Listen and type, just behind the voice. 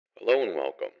Hello and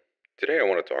welcome. Today I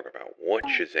want to talk about what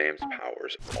Shazam's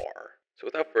powers are. So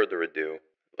without further ado,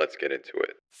 let's get into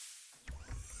it.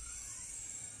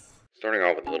 Starting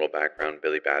off with a little background,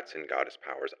 Billy Batson got his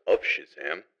powers of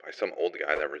Shazam by some old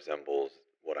guy that resembles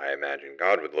what I imagine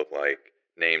God would look like,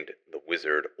 named the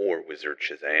Wizard or Wizard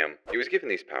Shazam. He was given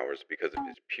these powers because of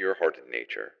his pure-hearted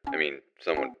nature.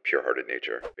 Somewhat pure-hearted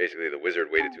nature. Basically, the Wizard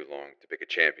waited too long to pick a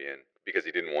champion because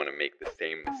he didn't want to make the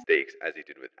same mistakes as he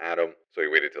did with Adam, so he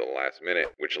waited till the last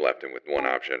minute, which left him with one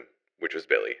option, which was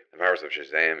Billy. The powers of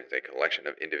Shazam is a collection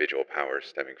of individual powers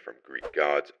stemming from Greek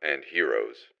gods and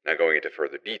heroes. Now going into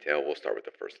further detail, we'll start with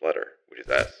the first letter, which is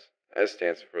S. S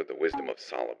stands for the Wisdom of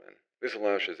Solomon. This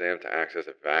allows Shazam to access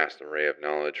a vast array of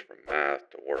knowledge from math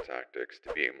to war tactics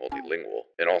to being multilingual.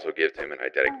 It also gives him an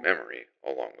eidetic memory,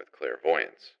 along with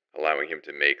clairvoyance, allowing him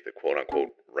to make the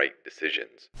quote-unquote right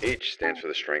decisions. H stands for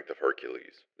the strength of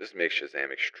Hercules. This makes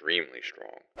Shazam extremely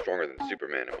strong, stronger than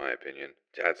Superman in my opinion.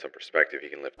 To add some perspective, he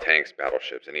can lift tanks,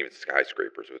 battleships, and even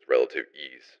skyscrapers with relative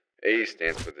ease. A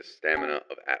stands for the stamina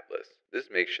of Atlas. This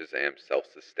makes Shazam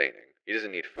self-sustaining. He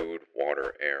doesn't need food,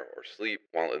 water, air, or sleep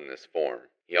while in this form.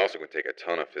 He also can take a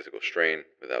ton of physical strain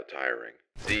without tiring.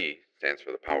 Z stands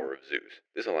for the power of Zeus.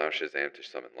 This allows Shazam to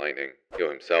summon lightning, heal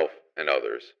himself and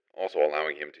others, also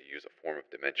allowing him to use a form of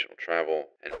dimensional travel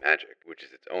and magic, which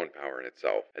is its own power in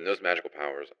itself. And those magical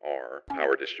powers are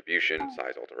power distribution,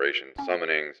 size alteration,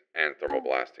 summonings, and thermal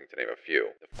blasting, to name a few.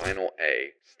 The final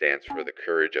A stands for the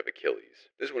courage of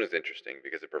Achilles. This one is interesting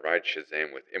because it provides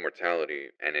Shazam with immortality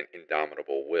and an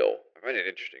indomitable will. I find it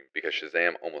interesting because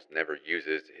Shazam almost never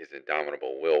uses his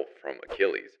indomitable will from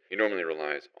Achilles. He normally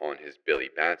relies on his Billy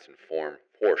Batson form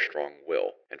for strong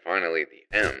will. And finally,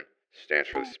 the M stands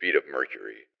for the speed of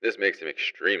Mercury. This makes him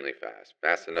extremely fast,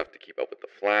 fast enough to keep up with the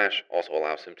Flash, also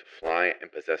allows him to fly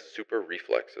and possess super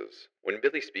reflexes. When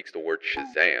Billy speaks the word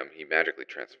Shazam, he magically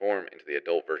transforms into the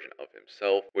adult version of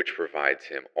himself, which provides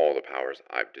him all the powers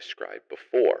I've described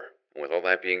before. And with all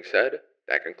that being said,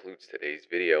 that concludes today's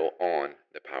video on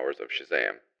the powers of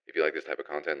Shazam. If you like this type of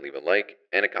content, leave a like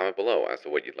and a comment below as to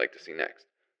what you'd like to see next.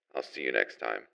 I'll see you next time.